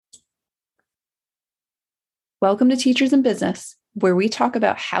Welcome to Teachers in Business, where we talk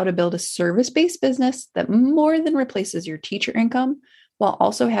about how to build a service-based business that more than replaces your teacher income while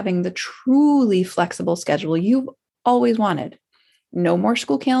also having the truly flexible schedule you've always wanted. No more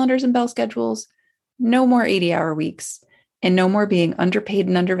school calendars and bell schedules, no more 80-hour weeks, and no more being underpaid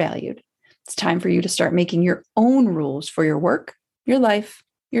and undervalued. It's time for you to start making your own rules for your work, your life,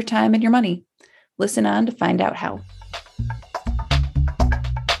 your time, and your money. Listen on to find out how.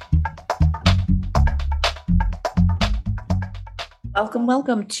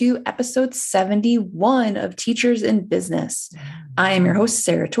 Welcome to episode 71 of Teachers in Business. I am your host,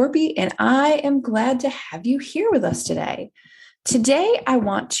 Sarah Torpy, and I am glad to have you here with us today. Today, I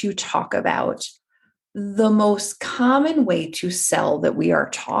want to talk about the most common way to sell that we are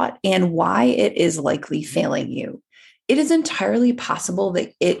taught and why it is likely failing you. It is entirely possible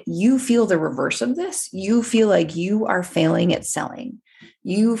that you feel the reverse of this. You feel like you are failing at selling.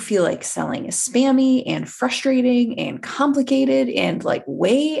 You feel like selling is spammy and frustrating and complicated and like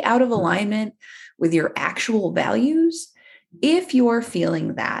way out of alignment with your actual values. If you're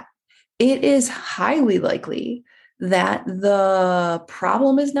feeling that, it is highly likely that the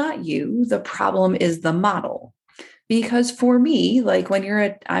problem is not you. The problem is the model. Because for me, like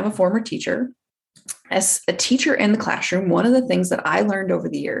I'm a former teacher. As a teacher in the classroom, one of the things that I learned over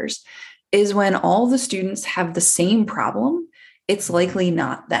the years is when all the students have the same problem, it's likely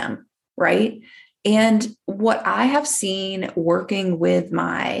not them, right? And what I have seen working with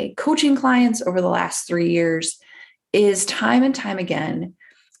my coaching clients over the last 3 years is time and time again,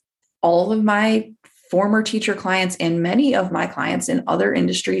 all of my former teacher clients and many of my clients in other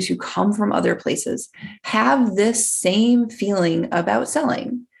industries who come from other places have this same feeling about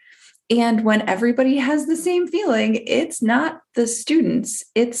selling. And when everybody has the same feeling, it's not the students,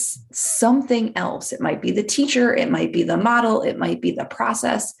 it's something else. It might be the teacher, it might be the model, it might be the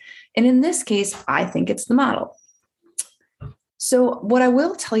process. And in this case, I think it's the model. So what I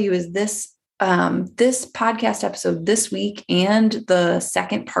will tell you is this podcast episode this week and the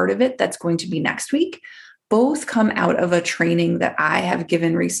second part of it that's going to be next week, both come out of a training that I have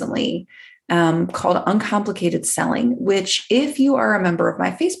given recently called Uncomplicated Selling, which if you are a member of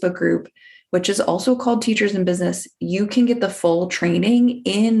my Facebook group, which is also called Teachers in Business, you can get the full training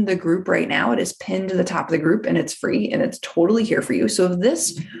in the group right now. It is pinned to the top of the group and it's free and it's totally here for you. So if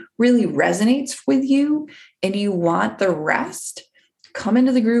this really resonates with you and you want the rest, come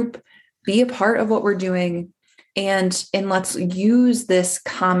into the group, be a part of what we're doing, and let's use this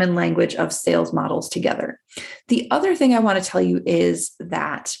common language of sales models together. The other thing I want to tell you is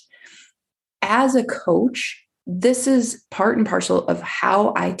that as a coach, this is part and parcel of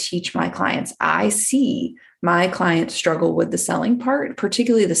how I teach my clients. I see my clients struggle with the selling part,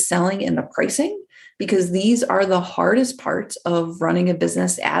 particularly the selling and the pricing, because these are the hardest parts of running a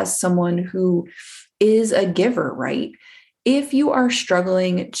business as someone who is a giver, right? If you are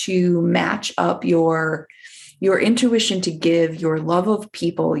struggling to match up your intuition to give, your love of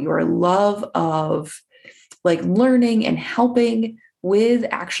people, your love of like learning and helping with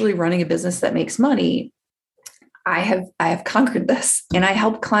actually running a business that makes money, I have conquered this, and I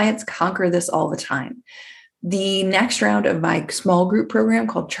help clients conquer this all the time. The next round of my small group program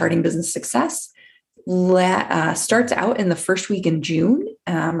called Charting Business Success starts out in the first week in June.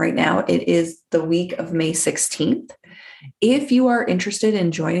 Right now, it is the week of May 16th. If you are interested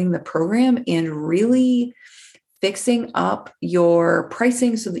in joining the program and really fixing up your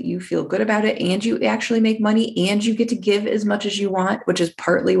pricing so that you feel good about it and you actually make money and you get to give as much as you want, which is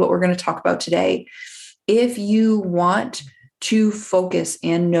partly what we're going to talk about today. If you want to focus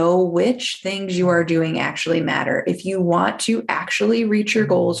and know which things you are doing actually matter, if you want to actually reach your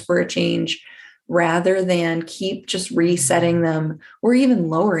goals for a change rather than keep just resetting them or even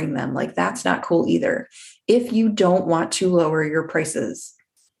lowering them, like that's not cool either. If you don't want to lower your prices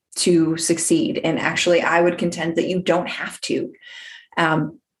to succeed. And actually, I would contend that you don't have to.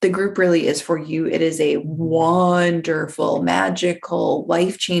 The group really is for you. It is a wonderful, magical,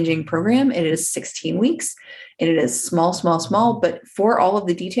 life-changing program. It is 16 weeks and it is small. But for all of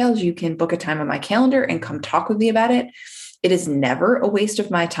the details, you can book a time on my calendar and come talk with me about it. It is never a waste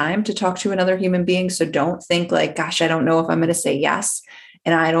of my time to talk to another human being. So don't think like, gosh, I don't know if I'm going to say yes.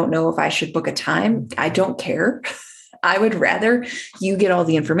 And I don't know if I should book a time. I don't care. I would rather you get all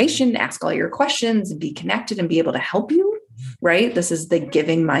the information, ask all your questions, and be connected and be able to help you, right? This is the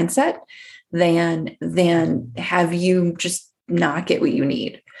giving mindset than have you just not get what you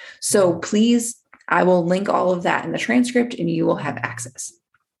need. So please, I will link all of that in the transcript and you will have access.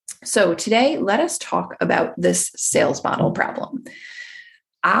 So today, let us talk about this sales model problem.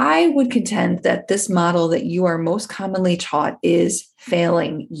 I would contend that this model that you are most commonly taught is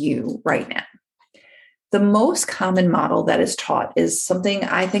failing you right now. The most common model that is taught is something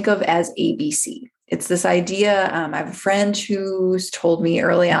I think of as ABC. It's this idea. I have a friend who's told me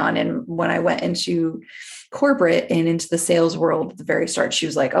early on, and when I went into corporate and into the sales world at the very start, she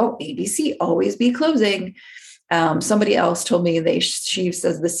was like, "Oh, ABC, always be closing." Somebody else told me she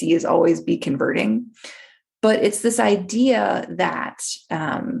says the C is always be converting. But it's this idea that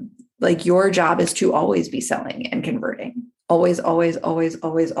like your job is to always be selling and converting. Always, always, always,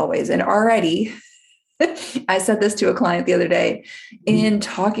 always, always. And already, I said this to a client the other day in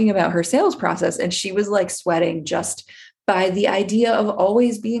talking about her sales process, and she was like sweating just by the idea of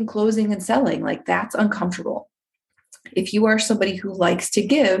always being closing and selling. Like that's uncomfortable. If you are somebody who likes to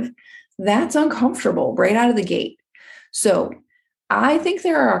give, that's uncomfortable right out of the gate. So I think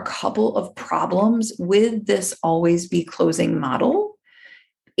there are a couple of problems with this always be closing model.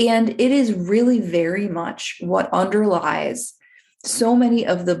 And it is really very much what underlies so many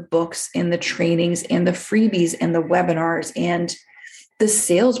of the books and the trainings and the freebies and the webinars and the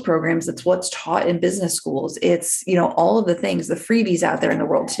sales programs. It's what's taught in business schools. It's, all of the things, the freebies out there in the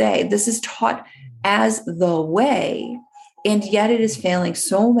world today. This is taught as the way, and yet it is failing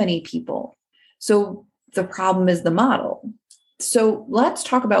so many people. So the problem is the model. So let's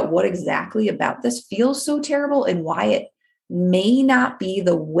talk about what exactly about this feels so terrible and why it may not be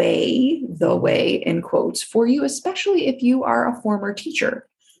the way in quotes for you, especially if you are a former teacher,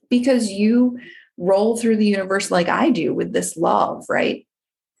 because you roll through the universe like I do with this love, right?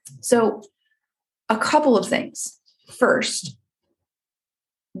 So a couple of things. First,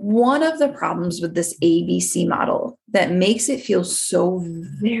 one of the problems with this ABC model that makes it feel so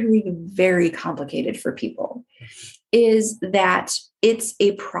very, very complicated for people is that it's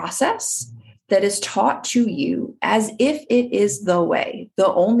a process that is taught to you as if it is the way,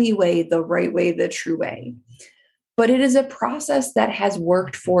 the only way, the right way, the true way. But it is a process that has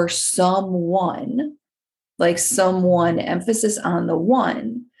worked for someone, like someone, emphasis on the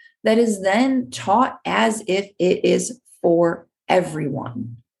one, that is then taught as if it is for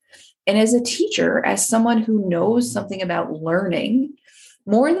everyone. And as a teacher, as someone who knows something about learning,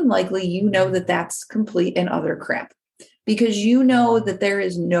 more than likely, you know that that's complete and utter crap. Because you know that there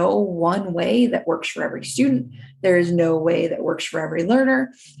is no one way that works for every student. There is no way that works for every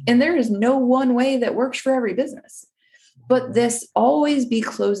learner. And there is no one way that works for every business. But this always be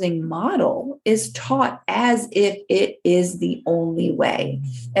closing model is taught as if it is the only way,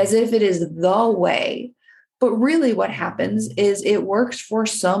 as if it is the way. But really what happens is it works for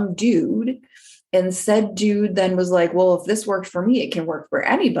some dude. And said dude then was like, well, if this worked for me, it can work for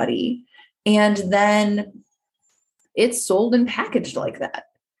anybody. And then it's sold and packaged like that.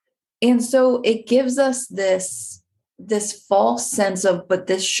 And so it gives us this false sense of, but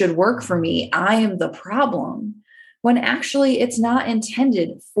this should work for me. I am the problem, when actually it's not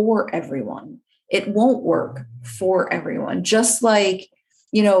intended for everyone. It won't work for everyone. Just like,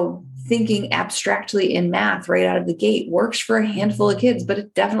 thinking abstractly in math right out of the gate works for a handful of kids, but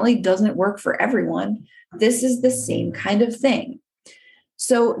it definitely doesn't work for everyone. This is the same kind of thing.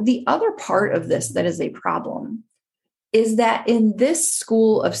 So the other part of this that is a problem is that in this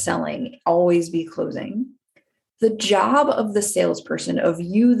school of selling, always be closing, the job of the salesperson, of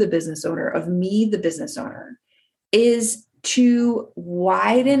you, the business owner, of me, the business owner, is to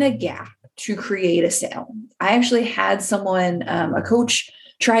widen a gap to create a sale. I actually had someone, a coach,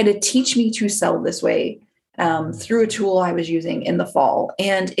 try to teach me to sell this way through a tool I was using in the fall.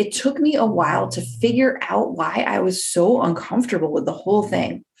 And it took me a while to figure out why I was so uncomfortable with the whole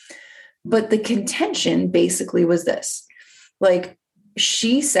thing. But the contention basically was this. Like,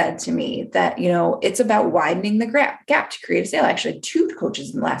 she said to me that, it's about widening the gap to create a sale. Actually, 2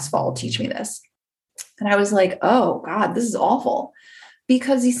 coaches in last fall teach me this. And I was like, oh God, this is awful.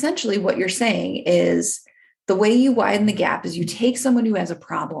 Because essentially what you're saying is the way you widen the gap is you take someone who has a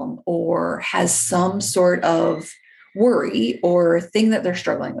problem or has some sort of worry or thing that they're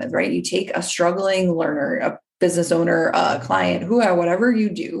struggling with, right? You take a struggling learner, a business owner, a client, whatever you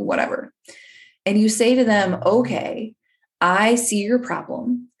do, whatever. And you say to them, okay, I see your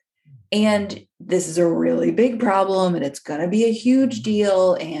problem. And this is a really big problem and it's going to be a huge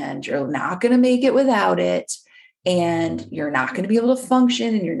deal and you're not going to make it without it. And you're not going to be able to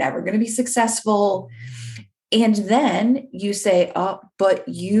function and you're never going to be successful. And then you say, oh, but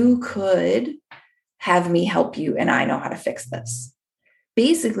you could have me help you and I know how to fix this.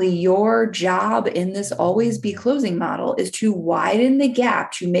 Basically, your job in this always be closing model is to widen the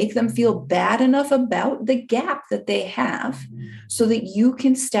gap, to make them feel bad enough about the gap that they have so that you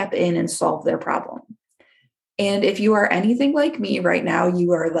can step in and solve their problem. And if you are anything like me right now,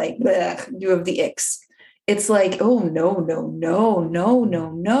 you are like, you have the icks. It's like, oh, no.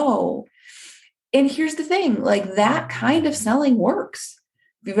 And here's the thing, like that kind of selling works.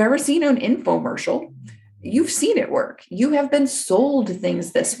 If you've ever seen an infomercial, you've seen it work. You have been sold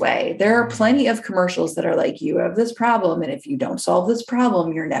things this way. There are plenty of commercials that are like, you have this problem. And if you don't solve this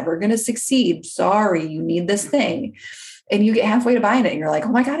problem, you're never going to succeed. Sorry, you need this thing. And you get halfway to buying it. And you're like,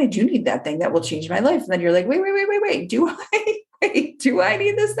 oh my God, I do need that thing that will change my life. And then you're like, wait. Do I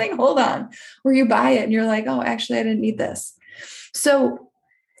need this thing? Hold on. Or you buy it and you're like, oh, actually, I didn't need this. So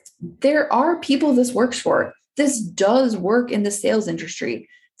there are people this works for. This does work in the sales industry.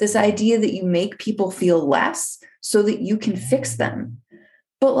 This idea that you make people feel less so that you can fix them.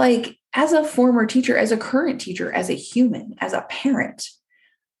 But like as a former teacher, as a current teacher, as a human, as a parent,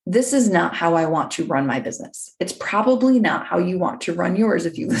 this is not how I want to run my business. It's probably not how you want to run yours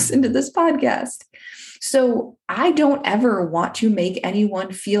if you listen to this podcast. So I don't ever want to make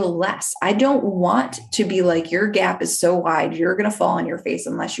anyone feel less. I don't want to be like, your gap is so wide, you're going to fall on your face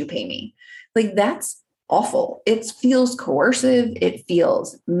unless you pay me. Like that's awful. It feels coercive. It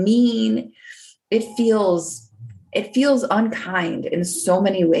feels mean. It feels unkind in so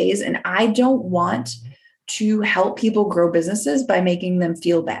many ways. And I don't want to help people grow businesses by making them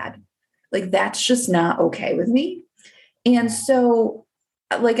feel bad. Like that's just not okay with me. And so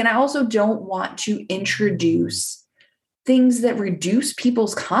and I also don't want to introduce things that reduce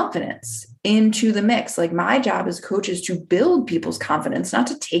people's confidence into the mix. Like my job as coach is to build people's confidence, not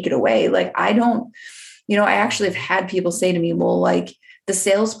to take it away. Like I actually have had people say to me, well, like the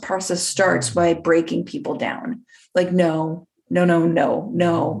sales process starts by breaking people down. Like, no. So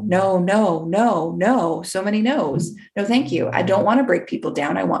many no's. No, thank you. I don't want to break people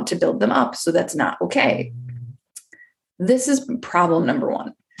down. I want to build them up. So that's not okay. This is problem number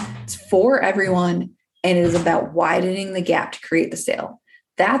one. It's for everyone. And it is about widening the gap to create the sale.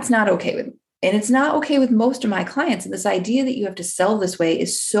 That's not okay with me. And it's not okay with most of my clients. And this idea that you have to sell this way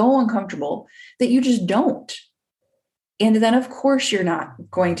is so uncomfortable that you just don't. And then, of course, you're not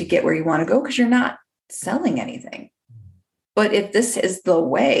going to get where you want to go because you're not selling anything. But if this is the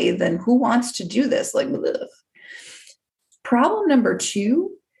way, then who wants to do this? Like, ugh. Problem number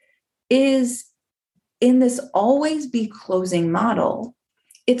two is in this always be closing model,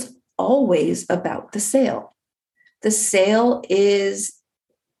 it's always about the sale. The sale is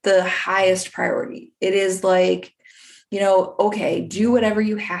the highest priority. It is like, okay, do whatever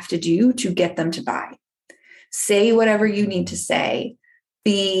you have to do to get them to buy. Say whatever you need to say.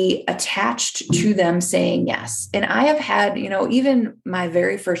 Be attached to them saying yes. And I have had, even my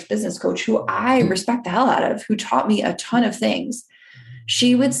very first business coach, who I respect the hell out of, who taught me a ton of things,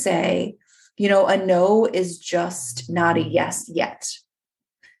 she would say, a no is just not a yes yet.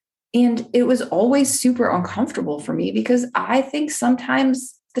 And it was always super uncomfortable for me because I think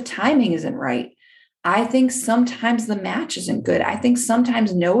sometimes the timing isn't right. I think sometimes the match isn't good. I think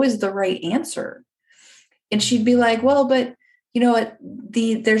sometimes no is the right answer. And she'd be like, well, but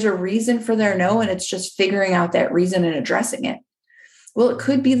there's a reason for their no, and it's just figuring out that reason and addressing it. Well, it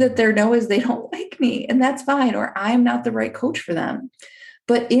could be that their no is they don't like me, and that's fine, or I'm not the right coach for them.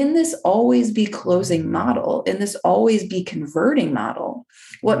 But in this always be closing model, in this always be converting model,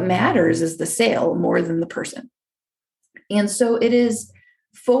 what matters is the sale more than the person. And so it is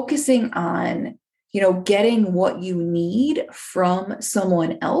focusing on, getting what you need from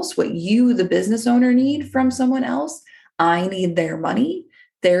someone else, what you, the business owner, need from someone else. I need their money.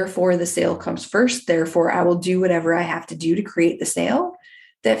 Therefore, the sale comes first. Therefore, I will do whatever I have to do to create the sale.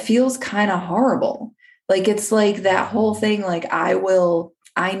 That feels kind of horrible. Like, it's like that whole thing, like,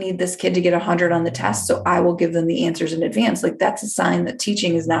 I need this kid to get 100 on the test, so I will give them the answers in advance. Like, that's a sign that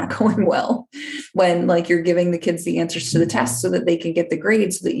teaching is not going well when, like, you're giving the kids the answers to the test so that they can get the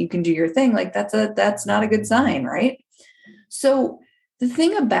grades so that you can do your thing. Like, that's not a good sign, right? So the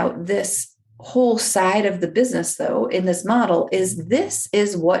thing about this whole side of the business, though, in this model this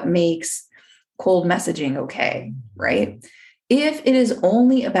is what makes cold messaging okay, right? If it is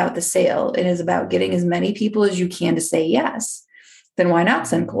only about the sale, it is about getting as many people as you can to say yes, then why not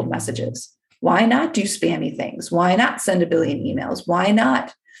send cold messages? Why not do spammy things? Why not send a billion emails? Why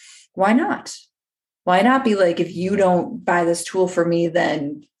not? Why not be like, if you don't buy this tool for me,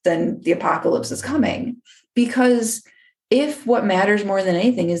 then the apocalypse is coming? Because if what matters more than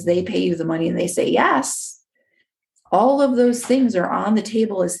anything is they pay you the money and they say yes, all of those things are on the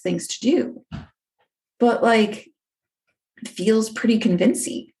table as things to do. But like, it feels pretty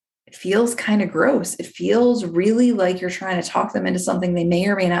convincing. It feels kind of gross. It feels really like you're trying to talk them into something they may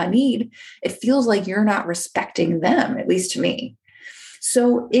or may not need. It feels like you're not respecting them, at least to me.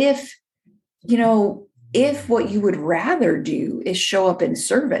 So if what you would rather do is show up in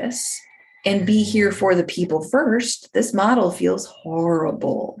service and be here for the people first, this model feels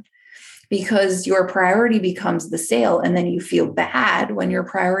horrible because your priority becomes the sale. And then you feel bad when your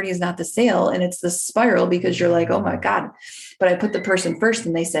priority is not the sale. And it's the spiral because you're like, oh my God, but I put the person first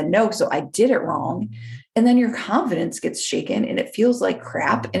and they said no. So I did it wrong. And then your confidence gets shaken and it feels like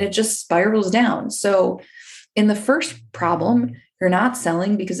crap and it just spirals down. So in the first problem, you're not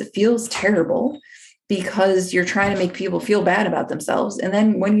selling because it feels terrible, because you're trying to make people feel bad about themselves. And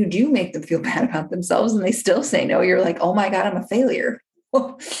then when you do make them feel bad about themselves and they still say no, you're like, oh my God, I'm a failure.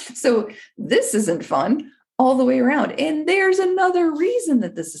 So this isn't fun all the way around. And there's another reason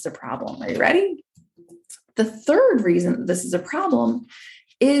that this is a problem. Are you ready? The third reason that this is a problem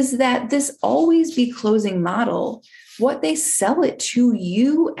is that this always be closing model, what they sell it to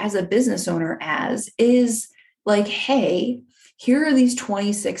you as a business owner as is like, hey, here are these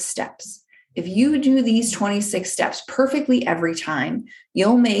 26 steps. If you do these 26 steps perfectly every time,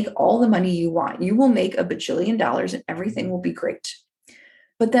 you'll make all the money you want. You will make $1 bajillion and everything will be great.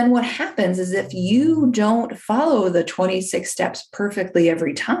 But then what happens is if you don't follow the 26 steps perfectly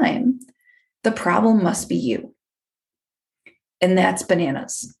every time, the problem must be you. And that's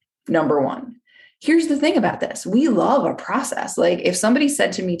bananas, number one. Here's the thing about this. We love a process. Like if somebody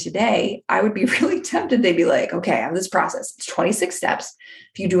said to me today, I would be really tempted. They'd be like, okay, I have this process. It's 26 steps.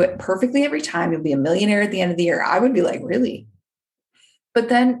 If you do it perfectly every time, you'll be a millionaire at the end of the year. I would be like, really? But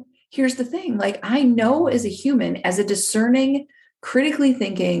then here's the thing. Like I know as a human, as a discerning, critically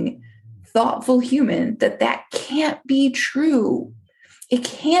thinking, thoughtful human, that can't be true. It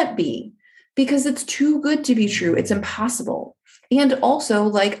can't be, because it's too good to be true. It's impossible. And also,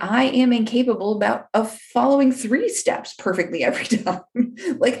 like, I am incapable of following 3 steps perfectly every time.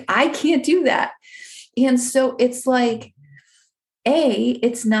 Like, I can't do that. And so it's like,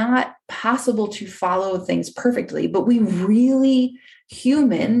 it's not possible to follow things perfectly, but we really,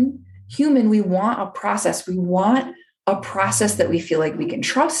 human, we want a process. We want a process that we feel like we can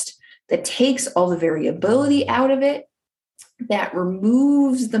trust, that takes all the variability out of it, that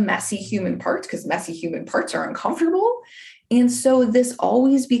removes the messy human parts, because messy human parts are uncomfortable. And so this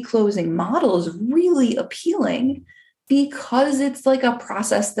always be closing model is really appealing because it's like a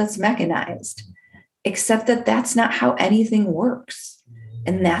process that's mechanized, except that that's not how anything works.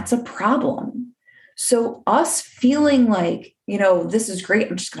 And that's a problem. So us feeling like, this is great,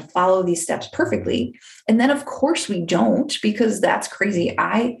 I'm just going to follow these steps perfectly. And then of course we don't, because that's crazy.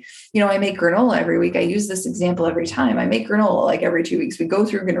 I make granola every week. I use this example every time. I make granola like every 2 weeks. We go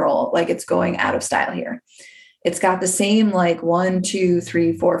through granola like it's going out of style here. It's got the same like 1, 2,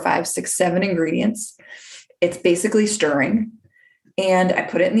 3, 4, 5, 6, 7 ingredients. It's basically stirring. And I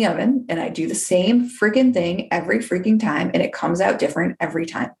put it in the oven and I do the same freaking thing every freaking time. And it comes out different every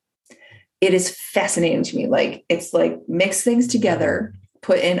time. It is fascinating to me. Like, it's like mix things together,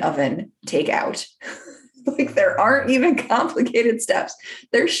 put in oven, take out. Like there aren't even complicated steps.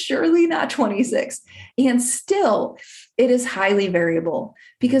 There's surely not 26. And still, it is highly variable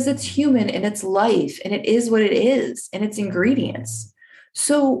because it's human and it's life and it is what it is and it's ingredients.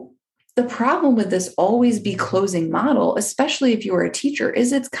 So the problem with this always be closing model, especially if you're a teacher,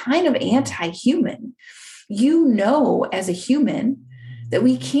 is it's kind of anti-human. As a human, that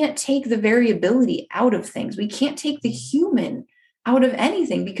we can't take the variability out of things. We can't take the human out of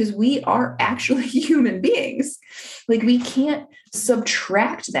anything because we are actually human beings. Like we can't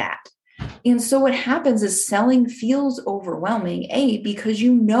subtract that. And so what happens is selling feels overwhelming, because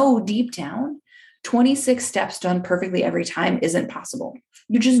deep down, 26 steps done perfectly every time isn't possible.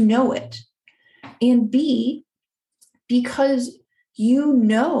 You just know it. And B, because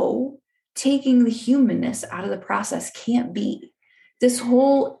taking the humanness out of the process can't be. This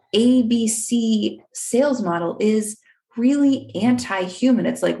whole ABC sales model is really anti-human.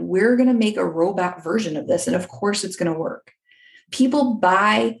 It's like, we're going to make a robot version of this. And of course it's going to work. People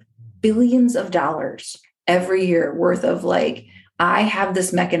buy billions of dollars every year worth of like, I have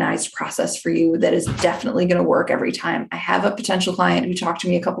this mechanized process for you that is definitely going to work every time. I have a potential client who talked to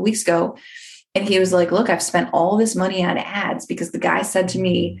me a couple of weeks ago, and he was like, look, I've spent all this money on ads because the guy said to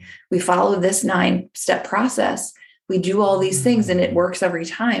me, we follow this 9-step process. We do all these things and it works every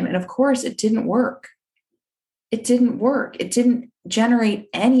time. And of course it didn't work. It didn't work. It didn't generate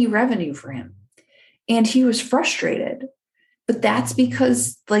any revenue for him. And he was frustrated. But that's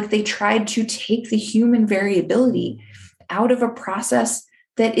because like they tried to take the human variability out of a process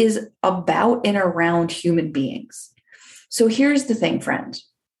that is about and around human beings. So here's the thing, friend.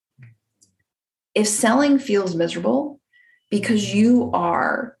 If selling feels miserable because you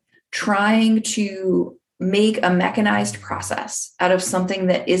are trying to make a mechanized process out of something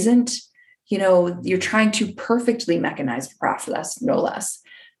that isn't, you're trying to perfectly mechanize the process, no less,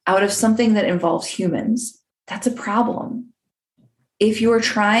 out of something that involves humans, that's a problem. if you're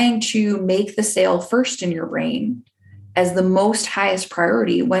trying to make the sale first in your brain as the most highest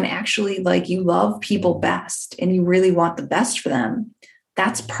priority, when actually like you love people best and you really want the best for them,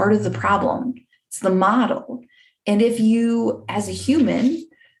 that's part of the problem. It's the model. And if you, as a human,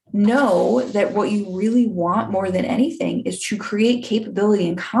 know that what you really want more than anything is to create capability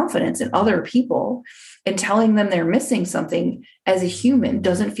and confidence in other people, and telling them they're missing something as a human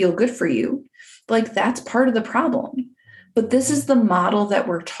doesn't feel good for you, like that's part of the problem. But this is the model that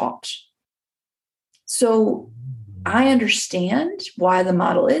we're taught. So I understand why the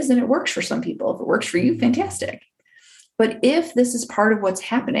model is, and it works for some people. If it works for you, fantastic. But if this is part of what's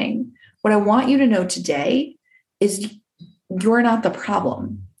happening, what I want you to know today is you're not the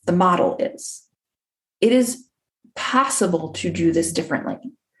problem. The model is. It is possible to do this differently.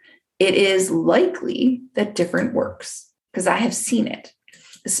 It is likely that different works, because I have seen it,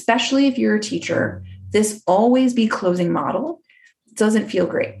 especially if you're a teacher. This always be closing model doesn't feel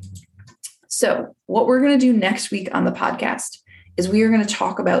great. So what we're going to do next week on the podcast is we are going to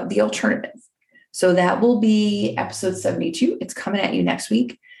talk about the alternative. So that will be episode 72. It's coming at you next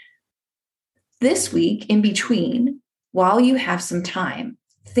week. This week, in between, while you have some time,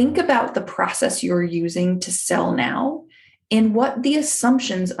 think about the process you're using to sell now and what the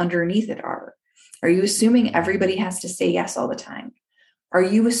assumptions underneath it are. Are you assuming everybody has to say yes all the time? Are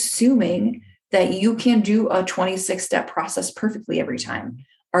you assuming that you can do a 26-step process perfectly every time?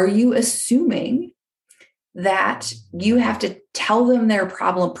 Are you assuming that you have to tell them their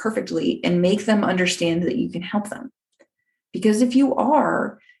problem perfectly and make them understand that you can help them? Because if you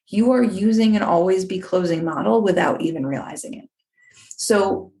are using an always be closing model without even realizing it.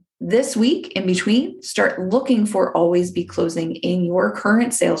 So this week in between, start looking for always be closing in your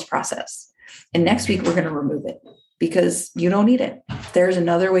current sales process. And next week, we're going to remove it because you don't need it. There's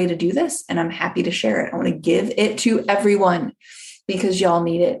another way to do this, and I'm happy to share it. I want to give it to everyone because y'all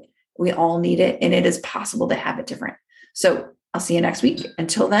need it. We all need it, and it is possible to have it different. So I'll see you next week.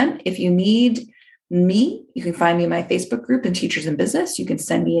 Until then, if you need me, you can find me in my Facebook group in Teachers in Business. You can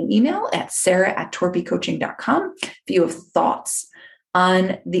send me an email at sarah@torpycoaching.com. If you have thoughts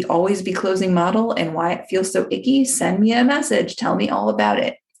on the always be closing model and why it feels so icky, send me a message. Tell me all about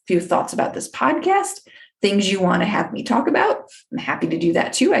it. If you have thoughts about this podcast, things you want to have me talk about, I'm happy to do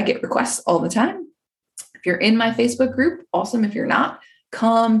that too. I get requests all the time. If you're in my Facebook group, awesome. If you're not,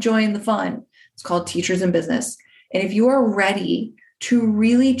 come join the fun. It's called Teachers in Business. And if you are ready to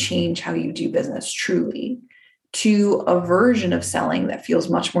really change how you do business, truly, to a version of selling that feels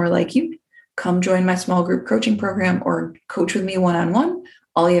much more like you, come join my small group coaching program or coach with me one-on-one.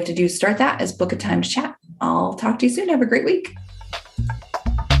 All you have to do to start that is book a time to chat. I'll talk to you soon. Have a great week.